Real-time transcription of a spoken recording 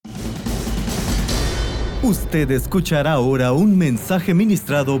Usted escuchará ahora un mensaje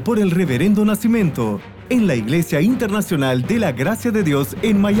ministrado por el Reverendo Nascimento en la Iglesia Internacional de la Gracia de Dios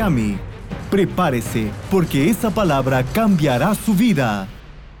en Miami. Prepárese, porque esa palabra cambiará su vida.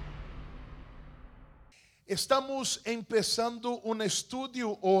 Estamos empezando un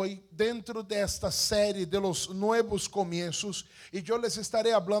estudio hoy dentro de esta serie de los nuevos comienzos y yo les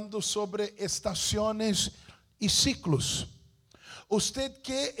estaré hablando sobre estaciones y ciclos. ¿Usted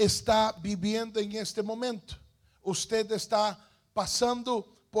qué está viviendo en este momento? ¿Usted está pasando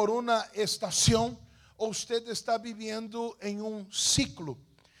por una estación o usted está viviendo en un ciclo?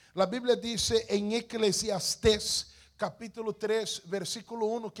 La Biblia dice en Eclesiastés capítulo 3 versículo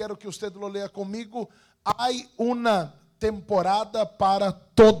 1, quiero que usted lo lea conmigo: hay una temporada para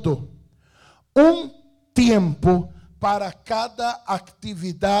todo, un tiempo para cada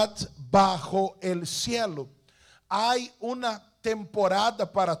actividad bajo el cielo. Hay una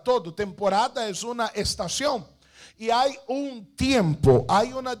temporada para todo. Temporada es una estación. Y hay un tiempo,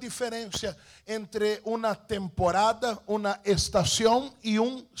 hay una diferencia entre una temporada, una estación y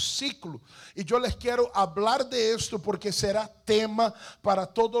un ciclo. Y yo les quiero hablar de esto porque será tema para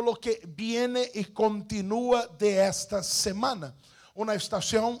todo lo que viene y continúa de esta semana. Una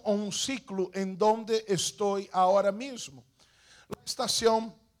estación o un ciclo en donde estoy ahora mismo. La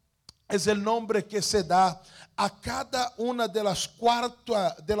estación es el nombre que se da a cada una de las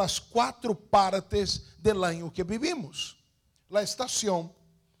cuatro partes del año que vivimos. La estación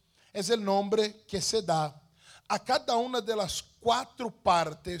es el nombre que se da a cada una de las cuatro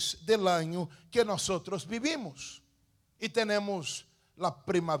partes del año que nosotros vivimos. Y tenemos la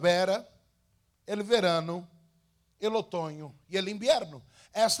primavera, el verano, el otoño y el invierno.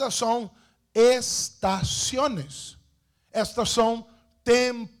 Estas son estaciones. Estas son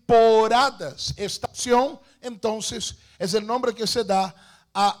temporadas. Estación, entonces, es el nombre que se da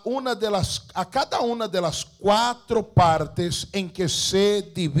a cada una de las cuatro partes en que se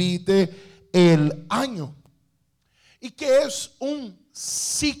divide el año. ¿Y qué es un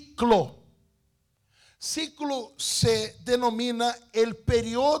ciclo? Ciclo se denomina el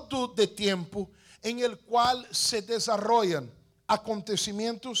periodo de tiempo en el cual se desarrollan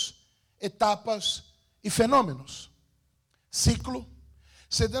acontecimientos, etapas y fenómenos. Ciclo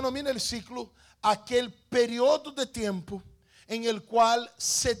se denomina el ciclo aquel periodo de tiempo en el cual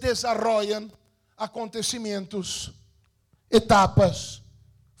se desarrollan acontecimientos, etapas,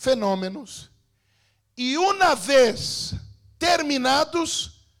 fenómenos, y una vez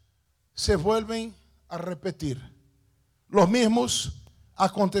terminados se vuelven a repetir los mismos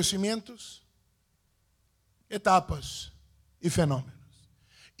acontecimientos, etapas y fenómenos.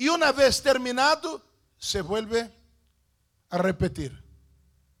 Y una vez terminado se vuelve a repetir.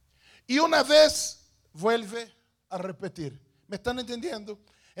 Y una vez vuelve a repetir. ¿Me están entendiendo?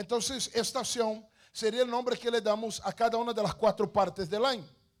 Entonces, estación sería el nombre que le damos a cada una de las cuatro partes del año.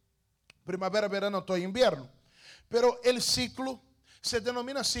 Primavera, verano, otoño, invierno. Pero el ciclo se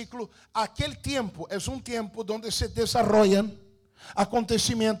denomina ciclo. Aquel tiempo es un tiempo donde se desarrollan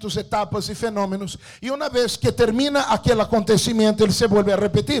acontecimientos, etapas y fenómenos. Y una vez que termina aquel acontecimiento, él se vuelve a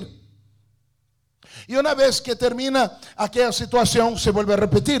repetir. Y una vez que termina aquella situación, se vuelve a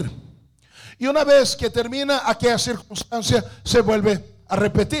repetir. Y una vez que termina aquella circunstancia, se vuelve a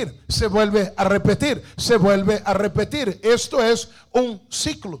repetir, se vuelve a repetir, se vuelve a repetir. Esto es un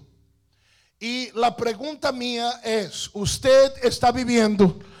ciclo. Y la pregunta mía es: ¿usted está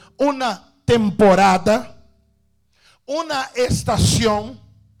viviendo una temporada, una estación?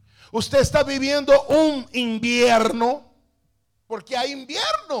 ¿Usted está viviendo un invierno? Porque hay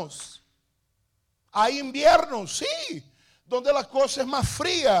inviernos. Hay inviernos, sí, donde la cosa es más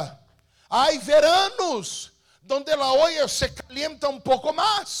fría. Hay veranos donde la olla se calienta un poco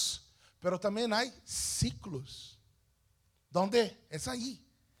más. Pero también hay ciclos donde es ahí.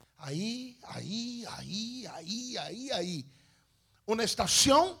 Una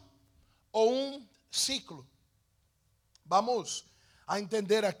estación o un ciclo. Vamos a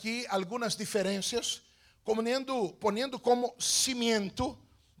entender aquí algunas diferencias, poniendo como cimiento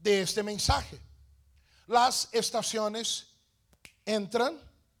de este mensaje. Las estaciones entran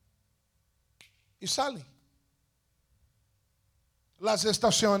y salen. Las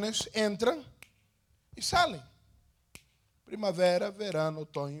estaciones entran y salen. Primavera, verano,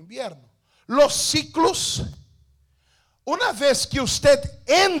 otoño, invierno. Los ciclos, una vez que usted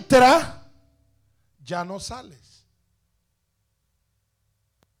entra, ya no sales.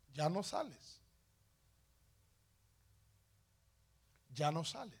 Ya no sales. Ya no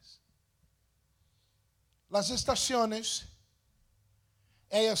sales. Las estaciones,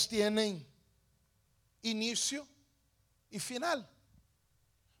 ellas tienen inicio y final.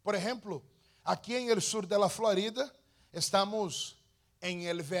 Por ejemplo, Aquí en el sur de la Florida estamos en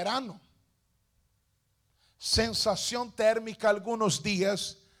el verano. Sensación térmica algunos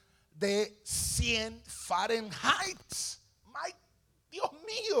días de 100 Fahrenheit. ¡Ay, Dios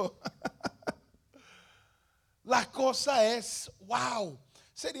mío! La cosa es, wow,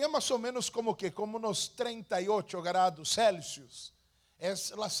 sería más o menos como unos 38 grados Celsius.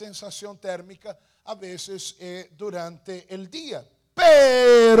 Es la sensación térmica a veces durante el día.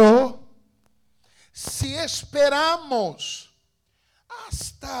 Pero si esperamos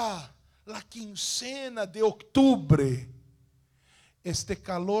hasta la quincena de octubre, este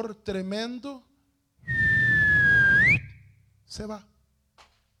calor tremendo se va.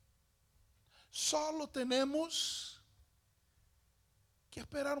 Solo tenemos que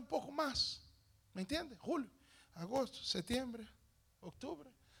esperar un poco más. ¿Me entiende? Julio, agosto, septiembre, octubre.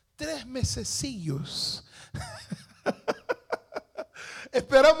 3 mesecillos.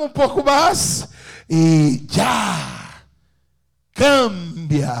 Esperamos un poco más y ya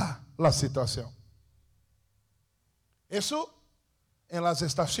cambia la situación. Eso en las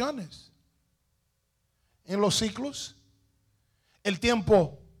estaciones, en los ciclos. El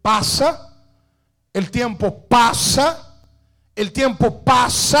tiempo pasa. El tiempo pasa, el tiempo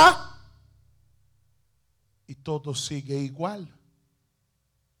pasa y todo sigue igual.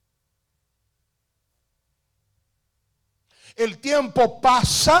 El tiempo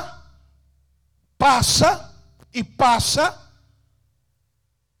pasa, pasa y pasa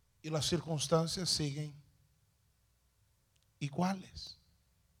y las circunstancias siguen iguales.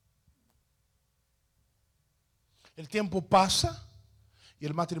 El tiempo pasa y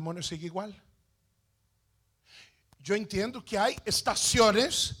el matrimonio sigue igual. Yo entiendo que hay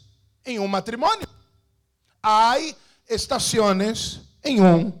estaciones en un matrimonio. Hay estaciones en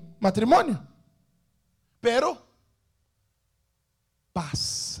un matrimonio. Pero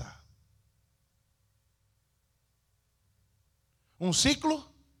pasa. Un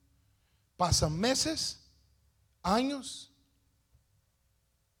ciclo, pasan meses, años.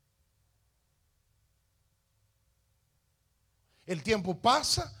 El tiempo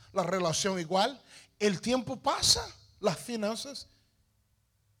pasa, la relación igual. El tiempo pasa, las finanzas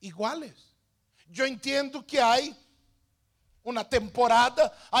iguales. Yo entiendo que hay una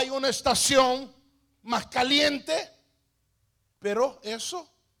temporada, hay una estación más caliente, pero eso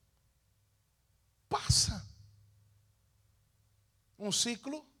pasa. Un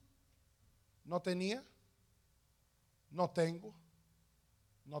ciclo, no tenía, no tengo,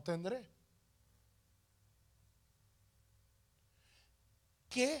 no tendré.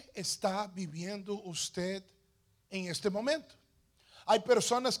 ¿Qué está viviendo usted en este momento? Hay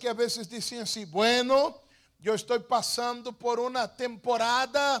personas que a veces dicen así, bueno, yo estoy pasando por una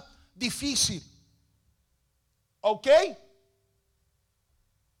temporada difícil. ¿Ok?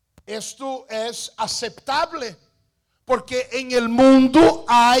 Esto es aceptable porque en el mundo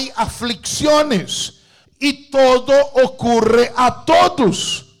hay aflicciones y todo ocurre a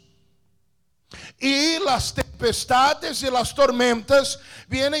todos. Y las tempestades y las tormentas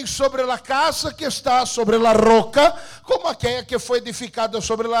vienen sobre la casa que está sobre la roca, como aquella que fue edificada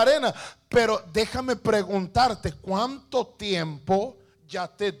sobre la arena. Pero déjame preguntarte, ¿cuánto tiempo ya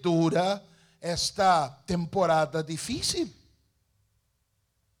te dura esta temporada difícil?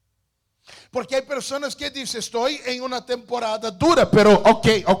 Porque hay personas que dicen, estoy en una temporada dura, pero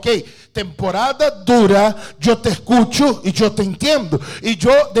ok, temporada dura, yo te escucho y yo te entiendo. Y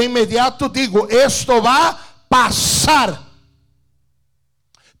yo de inmediato digo, esto va a pasar.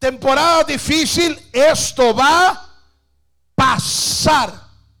 Temporada difícil, esto va a pasar.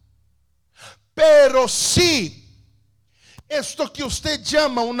 Pero si esto que usted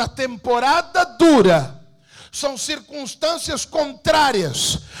llama una temporada dura son circunstancias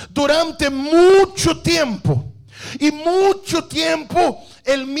contrarias durante mucho tiempo y mucho tiempo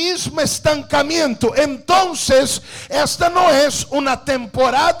el mismo estancamiento, entonces esta no es una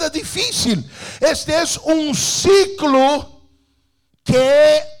temporada difícil. Este es un ciclo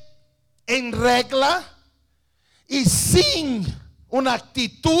que en regla y sin una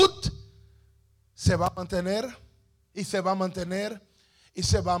actitud se va a mantener y se va a mantener y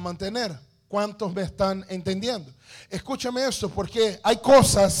se va a mantener. ¿Cuántos me están entendiendo? Escúchame esto, porque hay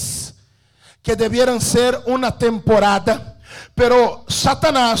cosas que debieran ser una temporada, pero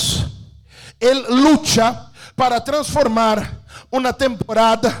Satanás, él lucha para transformar una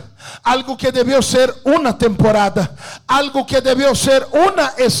temporada, algo que debió ser una temporada, algo que debió ser una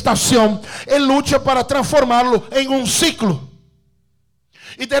estación, él lucha para transformarlo en un ciclo.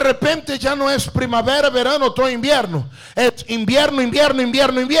 Y de repente ya no es primavera, verano, otoño, invierno. Es invierno, invierno,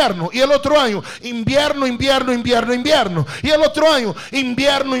 invierno, invierno. Y el otro año, invierno, invierno, invierno, invierno. Y el otro año,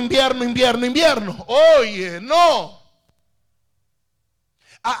 invierno, invierno, invierno, invierno. Oye, no.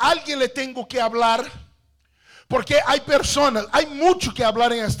 A alguien le tengo que hablar. Porque hay personas, hay mucho que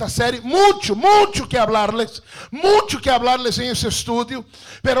hablar en esta serie, mucho que hablarles en ese estudio,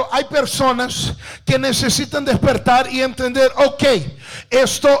 pero hay personas que necesitan despertar y entender, ok,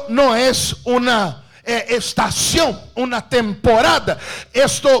 esto no es una estación, una temporada,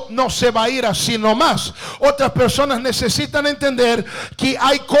 esto no se va a ir así nomás. Otras personas necesitan entender que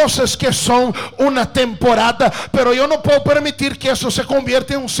hay cosas que son una temporada, pero yo no puedo permitir que eso se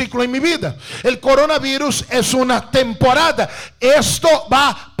convierta en un ciclo en mi vida. El coronavirus es una temporada, esto va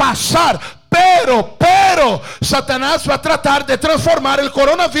a pasar. Pero Satanás va a tratar de transformar el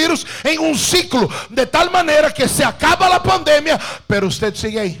coronavirus en un ciclo, de tal manera que se acaba la pandemia, pero usted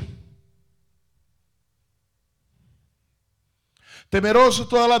sigue ahí. Temeroso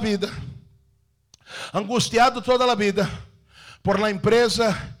toda la vida, angustiado toda la vida por la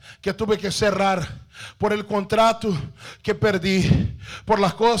empresa que tuve que cerrar, por el contrato que perdí, por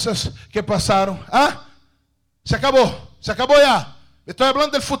las cosas que pasaron. Se acabó ya. Estoy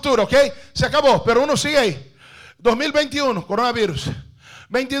hablando del futuro, ¿ok? Se acabó, pero uno sigue ahí. 2021, coronavirus.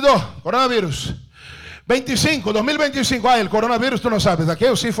 22, coronavirus. 25, 2025, el coronavirus tú no sabes,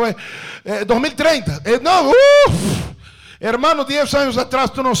 aquello sí fue 2030. Hermano, 10 años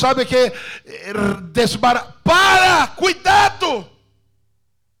atrás tú no sabes que cuidado.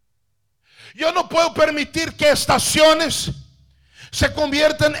 Yo no puedo permitir que estaciones se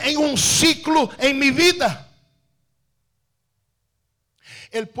conviertan en un ciclo en mi vida.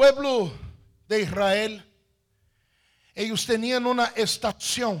 El pueblo de Israel, ellos tenían una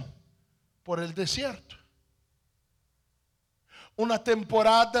estación por el desierto. Una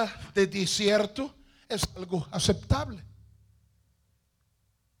temporada de desierto es algo aceptable.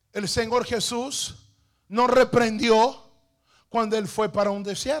 El Señor Jesús no reprendió cuando Él fue para un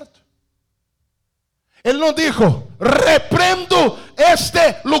desierto. Él no dijo, reprendo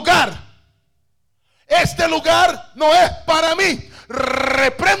este lugar. Este lugar no es para mí.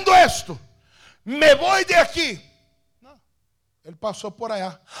 Reprendo esto. Me voy de aquí. No, Él pasó por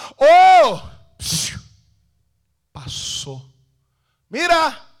allá. Pasó.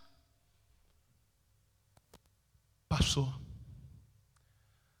 Mira. Pasó.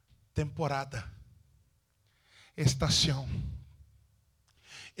 Temporada, estación.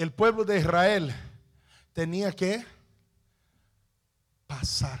 El pueblo de Israel tenía que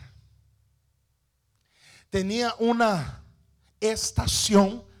pasar. Tenía una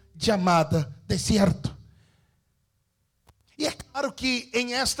estación llamada desierto. Y es claro que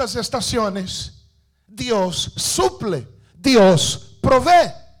en estas estaciones Dios suple, Dios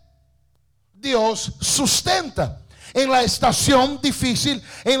provee, Dios sustenta. En la estación difícil,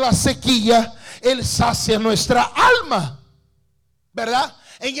 en la sequía, Él sacia nuestra alma, ¿verdad?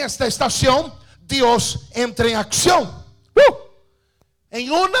 En esta estación Dios entra en acción. En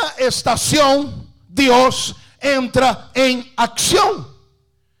una estación Dios entra en acción,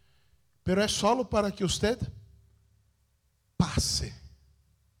 pero es solo para que usted pase.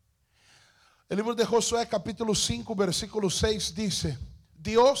 El libro de Josué capítulo 5 versículo 6 dice: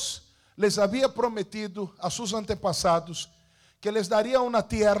 Dios les había prometido a sus antepasados que les daría una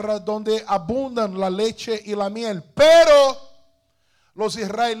tierra donde abundan la leche y la miel. Pero los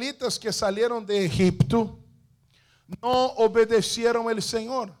israelitas que salieron de Egipto no obedecieron al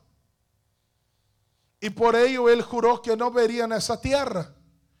Señor. Y por ello Él juró que no verían esa tierra.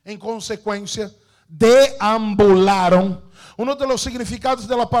 En consecuencia, deambularon. Uno de los significados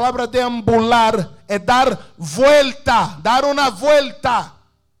de la palabra deambular es dar vuelta, dar una vuelta.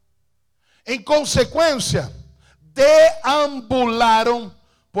 En consecuencia, deambularon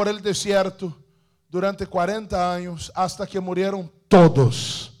por el desierto durante 40 años hasta que murieron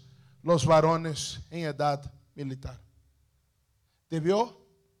todos los varones en edad militar. Debió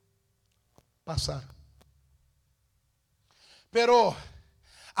pasar. Pero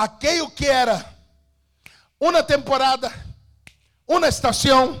aquello que era una temporada, una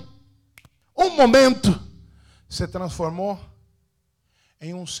estación, un momento, se transformó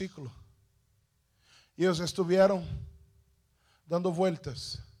en un ciclo. Y ellos estuvieron dando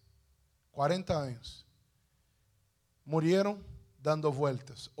vueltas 40 años. Murieron dando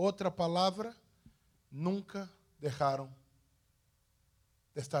vueltas. Otra palabra, nunca dejaron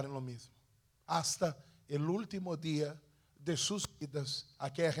de estar en lo mismo. Hasta el último día de sus vidas,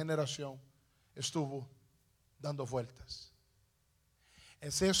 aquella generación estuvo dando vueltas.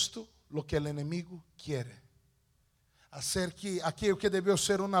 Es esto lo que el enemigo quiere. hacer que aquello que debió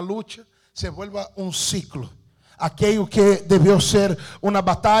ser una lucha se vuelva un ciclo. Aquello que debió ser una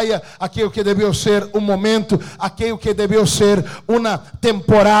batalla, aquello que debió ser un momento, aquello que debió ser una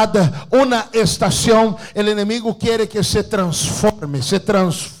temporada, una estación, el enemigo quiere que se transforme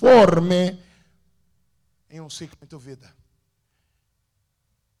en un ciclo en tu vida.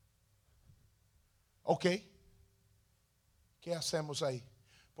 Ok, ¿qué hacemos ahí?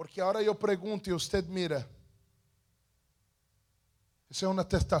 Porque ahora yo pregunto y usted mira, ¿es una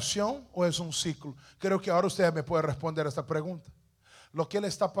testación o es un ciclo? Creo que ahora usted me puede responder esta pregunta. Lo que le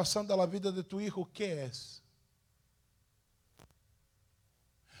está pasando a la vida de tu hijo, ¿qué es?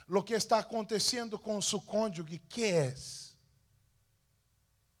 Lo que está aconteciendo con su cónyuge, ¿qué es?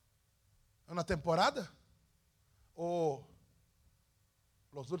 ¿Una temporada? ¿O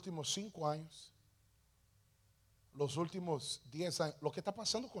los últimos 5 años? Los últimos 10 años? Lo que está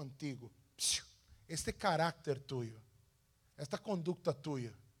pasando contigo, este carácter tuyo, esta conducta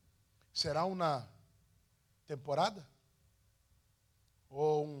tuya, ¿será una temporada?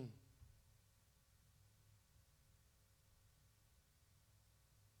 ¿O un...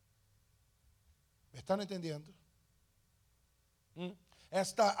 ¿Me están entendiendo?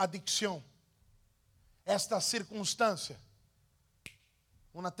 Esta adicción, esta circunstancia,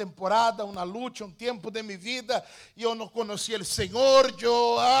 una temporada, una lucha, un tiempo de mi vida, yo no conocí al Señor,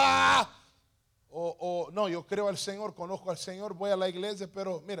 no, yo creo al Señor, conozco al Señor, voy a la iglesia,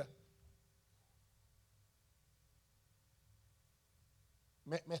 pero mira,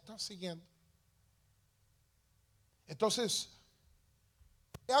 me están siguiendo. Entonces,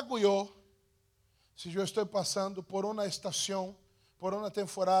 ¿qué hago yo si yo estoy pasando por una estación, por una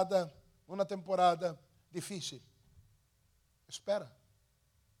temporada difícil? Espera.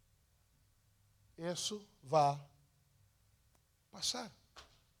 Isso vai passar.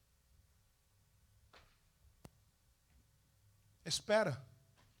 Espera.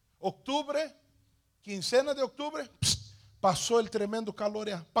 Outubro, quincena de outubro, passou o tremendo calor.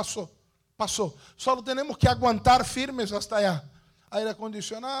 Passou. Só temos que aguentar firmes hasta allá. Aire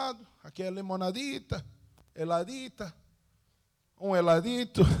acondicionado, aqui é limonadita, heladita, um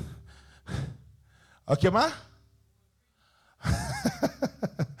heladito. O que mais?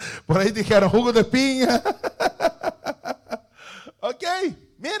 Por ahí dijeron jugo de piña. Ok,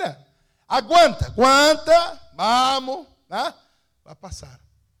 mira, aguanta, vamos, ¿ah? Va a pasar.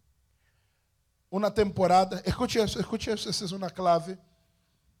 Una temporada, escuche eso, esa es una clave.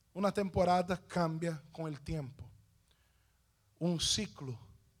 Una temporada cambia con el tiempo. Un ciclo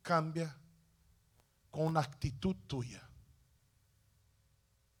cambia con una actitud tuya.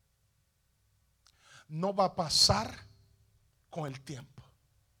 No va a pasar con el tiempo.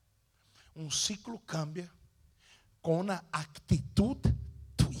 Un ciclo cambia con una actitud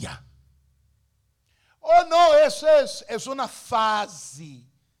tuya. Oh, no, eso es una fase.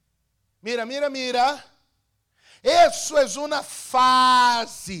 Mira. Eso es una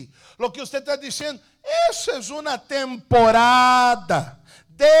fase. Lo que usted está diciendo, eso es una temporada.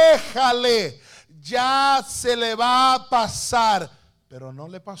 Déjale, ya se le va a pasar. Pero no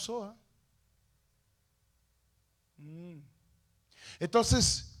le pasó, ¿eh?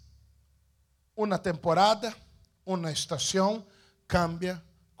 Entonces, una temporada, una estación cambia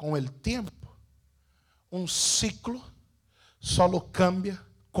con el tiempo. Un ciclo solo cambia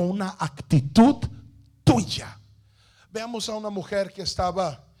con una actitud tuya. Veamos a una mujer que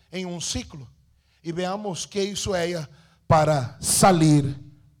estaba en un ciclo y veamos qué hizo ella para salir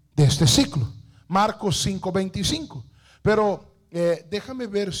de este ciclo. Marcos 5:25. Pero déjame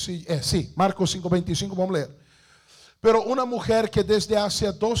ver si... sí, Marcos 5:25, vamos a leer. Pero una mujer que desde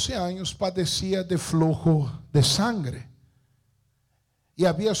hace 12 años padecía de flujo de sangre y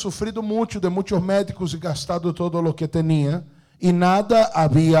había sufrido mucho de muchos médicos y gastado todo lo que tenía y nada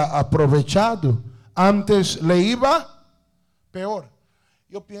había aprovechado. Antes le iba peor.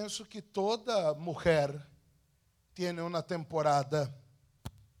 Yo pienso que toda mujer tiene una temporada,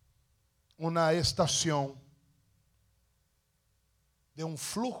 una estación de un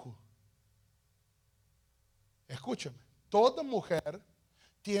flujo. Escúchame, toda mujer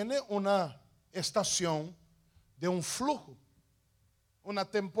tiene una estación de un flujo, una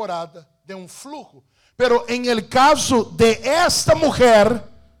temporada de un flujo. Pero en el caso de esta mujer,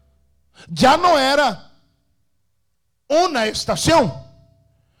 ya no era una estación.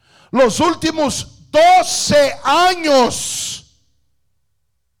 Los últimos 12 años,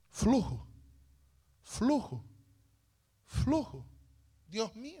 flujo.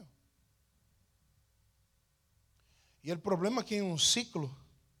 Dios mío. Y el problema es que en un ciclo,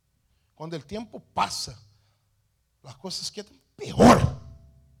 cuando el tiempo pasa, las cosas quedan peor.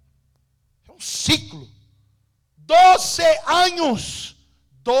 Es un ciclo. 12 años.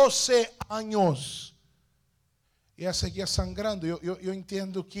 12 años. Y ella seguía sangrando. Eu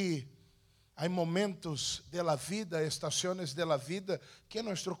entendo que há momentos de la vida, estaciones de la vida, que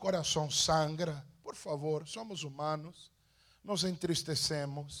nuestro corazón sangra. Por favor, somos humanos, nos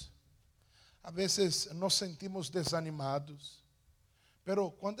entristecemos, a veces nos sentimos desanimados, pero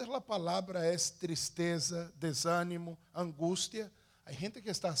quando a palavra é tristeza, desânimo, angústia, há gente que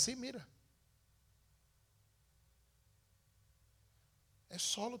está assim, mira, é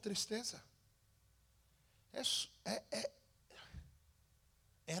solo tristeza, é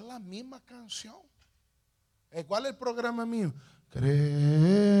a mesma canção, é igual o programa meu.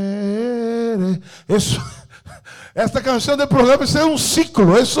 Eso, esta canción del programa es un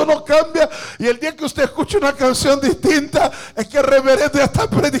ciclo, eso no cambia. Y el día que usted escuche una canción distinta, es que el reverendo ya está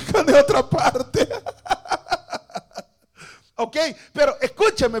predicando en otra parte. Ok, pero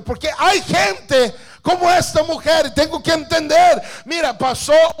escúcheme, porque hay gente como esta mujer, tengo que entender. Mira,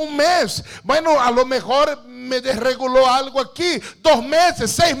 pasó un mes, bueno, a lo mejor me desreguló algo aquí, 2 meses,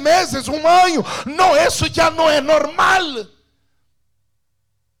 6 meses, 1 año. No, eso ya no es normal.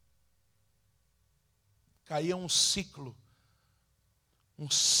 Caía um ciclo. O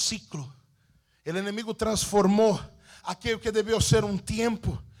inimigo transformou aquilo que devia ser um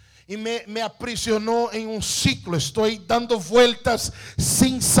tempo e me aprisionou em um ciclo. Estou dando voltas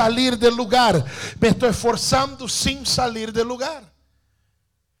sem sair do lugar. Me estou esforçando sem sair do lugar.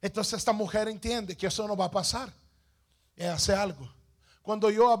 Então esta mulher entende que isso não vai passar. É fazer algo. Quando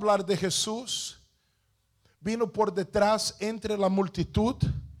eu falar de Jesus, vino por detrás entre a multitud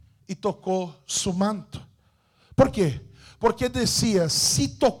e tocou su manto. ¿Por quê? Porque decía,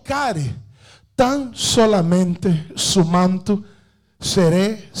 si tocare tan solamente su manto,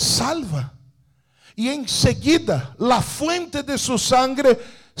 seré salva. Y enseguida la fuente de su sangre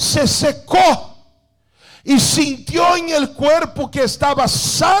se secó y sintió en el cuerpo que estaba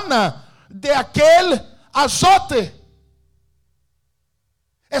sana de aquel azote.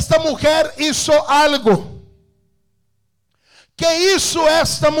 Esta mujer hizo algo. ¿Qué hizo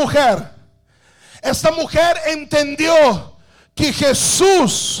esta mujer? Esta mujer entendió que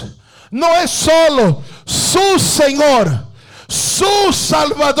Jesús no es solo su Señor, su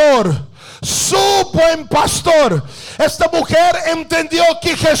Salvador, su buen pastor. Esta mujer entendió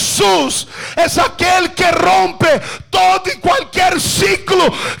que Jesús es aquel que rompe todo y cualquier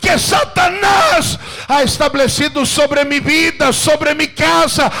ciclo que Satanás ha establecido sobre mi vida, sobre mi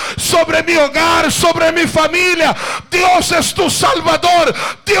casa, sobre mi hogar, sobre mi familia. Dios es tu Salvador,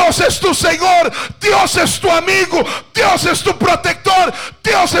 Dios es tu Señor, Dios es tu amigo, Dios es tu protector,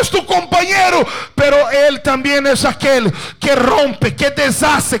 Dios es tu compañero, pero Él también es aquel que rompe, que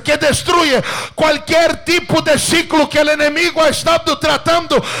deshace, que destruye cualquier tipo de ciclo que el enemigo ha estado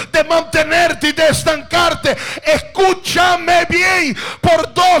tratando de mantenerte y de estancarte. Escúchame bien,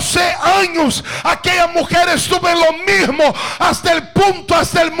 por 12 años aquella mujer estuvo en lo mismo hasta el punto,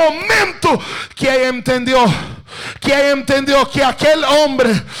 hasta el momento que ella entendió que aquel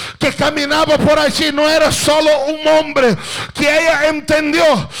hombre que caminaba por allí no era solo un hombre, que ella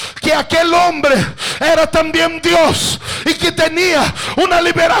entendió que aquel hombre era también Dios y que tenía una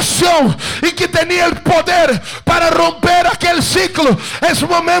liberación y que tenía el poder para romper aquel ciclo. Es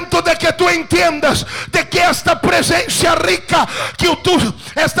momento de que tú entiendas de que esta presencia rica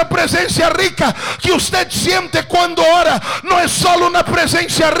que usted siente cuando ora no es solo una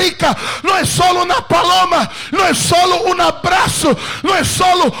presencia rica, no es solo una paloma, no es solo un abrazo, no es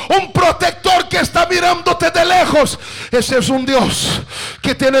solo un protector que está mirándote de lejos. Ese es un Dios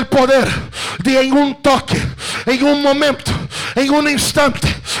que tiene el poder de en un toque, en un momento, en un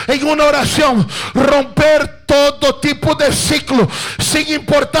instante, en una oración, romper todo tipo de ciclo, sin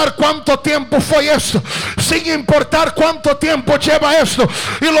importar cuánto tiempo fue esto, sin importar cuánto tiempo lleva esto.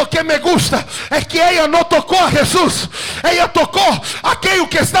 Y lo que me gusta es que ella no tocó a Jesús, ella tocó aquello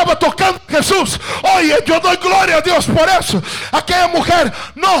que estaba tocando a Jesús. Oye, yo doy gloria a Dios por eso. Aquella mujer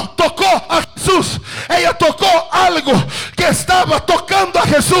no tocó a Jesús, ella tocó algo que estaba tocando a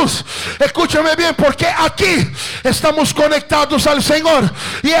Jesús. Escúchame bien, porque aquí estamos conectados al Señor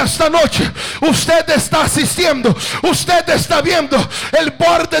y esta noche usted está asistiendo, usted está viendo el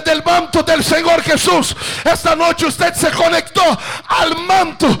borde del manto del Señor Jesús. Esta noche usted se conectó al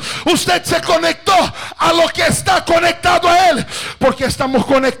manto, usted se conectó a lo que está conectado a Él, porque estamos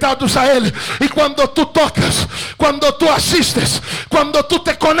conectados a Él. Y cuando tú tocas, cuando tú asistes, cuando tú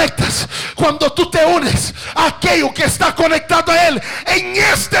te conectas, cuando tú te unes a aquello que está conectado a Él, en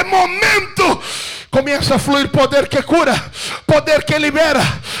este momento comienza a fluir poder que cura, poder que libera,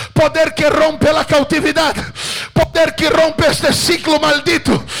 poder que rompe la cautividad, poder que rompe este ciclo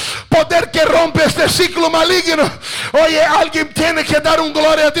maldito, Poder que rompe este ciclo maligno. Oye, alguien tiene que dar un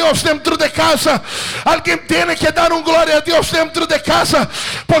gloria a Dios dentro de casa. Alguien tiene que dar un gloria a Dios dentro de casa.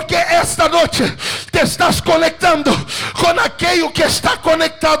 Porque esta noche te estás conectando con aquello que está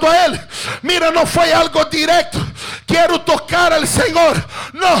conectado a Él. Mira, no fue algo directo. Quiero tocar al Señor.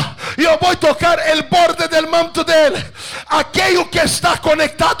 No, yo voy a tocar el borde del manto de Él. Aquello que está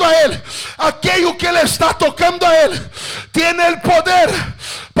conectado a Él, aquello que le está tocando a Él, tiene el poder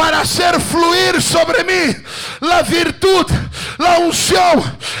para hacer fluir sobre mí la virtud, la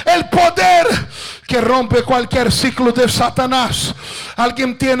unción, el poder que rompe cualquier ciclo de Satanás.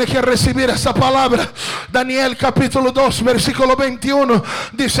 Alguien tiene que recibir esa palabra. Daniel capítulo 2 versículo 21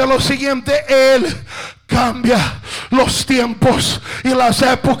 dice lo siguiente: Él cambia los tiempos y las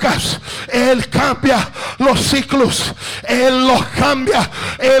épocas. Él cambia los ciclos. Él los cambia.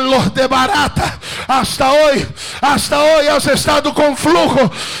 Él los desbarata. Hasta hoy has estado con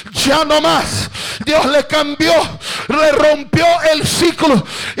flujo. Ya no más. Dios le cambió, le rompió el ciclo.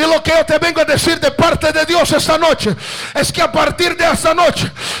 Y lo que yo te vengo a decir de parte de Dios esta noche es que a partir de esta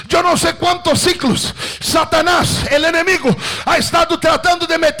noche, yo no sé cuántos ciclos Satanás, el enemigo, ha estado tratando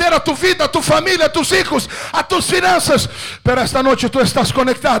de meter a tu vida, a tu familia, a tus hijos, a tus finanzas, pero esta noche tú estás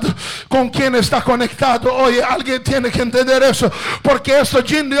conectado. ¿Con quién está conectado? Oye, alguien tiene que entender eso, porque esto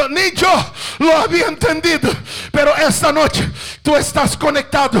ni yo lo había entendido, pero esta noche tú estás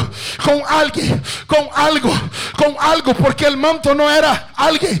conectado con alguien, con algo, porque el manto no era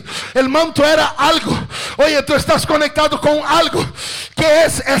alguien, el manto era algo. Oye, tú estás conectado con algo que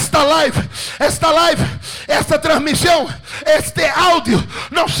es esta live, esta transmisión, este audio.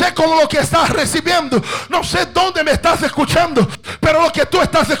 No sé cómo lo que estás recibiendo, no sé dónde me estás escuchando, pero lo que tú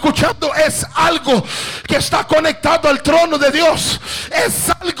estás escuchando es algo que está conectado al trono de Dios. Es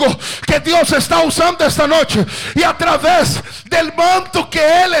algo que Dios está usando esta noche, y a través del manto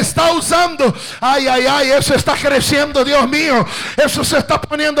que Él está usando, ay, eso está creciendo. Dios mío, eso se está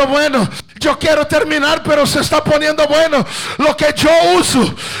poniendo bueno. Yo quiero terminar, pero se está poniendo bueno. Lo que yo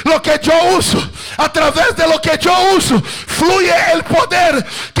uso, a través de lo que yo uso, fluye el poder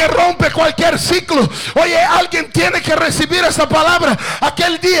que rompe cualquier ciclo. Oye, alguien tiene que recibir esa palabra.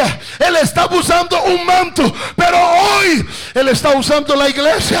 Aquel día Él estaba usando un manto, pero hoy Él está usando la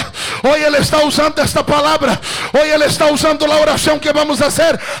iglesia. Hoy Él está usando esta palabra. Hoy Él está usando la oración que vamos a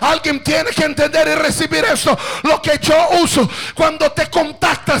hacer. Alguien tiene que entender y recibir esto. Lo que yo uso, cuando te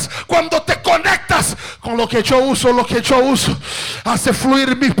contactas, cuando te conectas con lo que yo uso, hace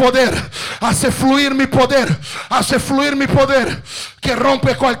fluir mi poder, hace fluir mi poder que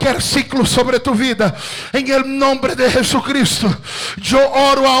rompe cualquier ciclo sobre tu vida. En el nombre de Jesucristo, yo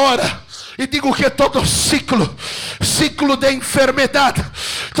oro ahora y digo que todo ciclo de enfermedad,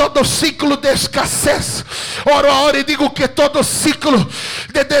 todo ciclo de escasez, oro ahora y digo que todo ciclo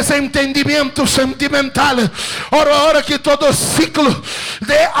de desentendimiento sentimental, oro ahora que todo ciclo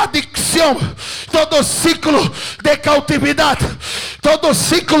de adicción, todo ciclo de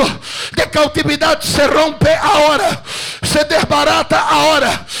cautividad, se rompe ahora, se desbarata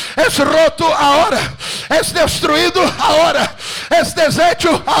ahora, es roto ahora, es destruido ahora, es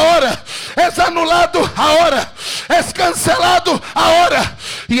deshecho ahora, es anulado ahora, es cancelado ahora.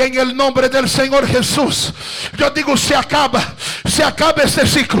 Y en el nombre del Señor Jesús, yo digo, se acaba este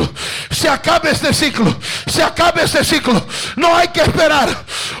ciclo, se acaba este ciclo. No hay que esperar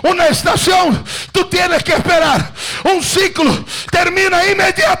una estación, tú tienes que esperar un ciclo, termina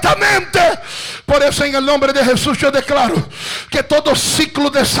inmediatamente. Por eso en el nombre de Jesús yo declaro que todo ciclo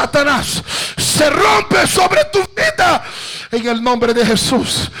de Satanás se rompe sobre tu vida en el nombre de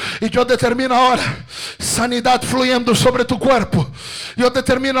Jesús. Y yo determino ahora sanidad fluyendo sobre tu cuerpo. Yo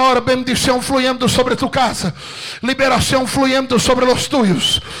determino ahora bendición fluyendo sobre tu casa, liberación fluyendo sobre los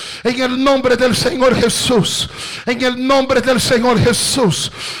tuyos, en el nombre del Señor Jesús, en el nombre del Señor Jesús,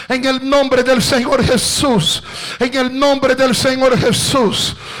 en el nombre del Señor Jesús, en el nombre del Señor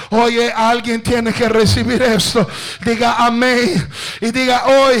Jesús. Oye, alguien tiene que recibir esto. Diga amén y diga: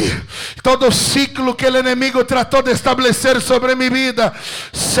 hoy todo ciclo que el enemigo trató de establecer sobre mi vida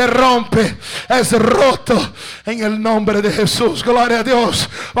se rompe, es roto en el nombre de Jesús. Gloria a Dios.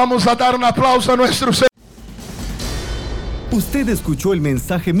 Vamos a dar un aplauso a nuestro Señor. Usted escuchó el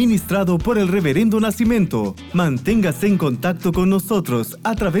mensaje ministrado por el Reverendo Nascimento. Manténgase en contacto con nosotros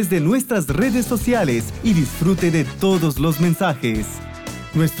a través de nuestras redes sociales y disfrute de todos los mensajes.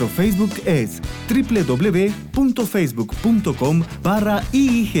 Nuestro Facebook es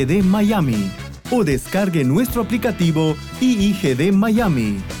www.facebook.com/IIGD Miami o descargue nuestro aplicativo IIGD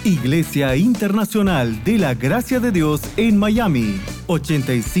Miami, Iglesia Internacional de la Gracia de Dios en Miami,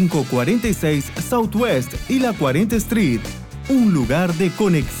 8546 Southwest y la 40 Street. un lugar de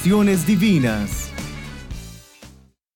conexiones divinas.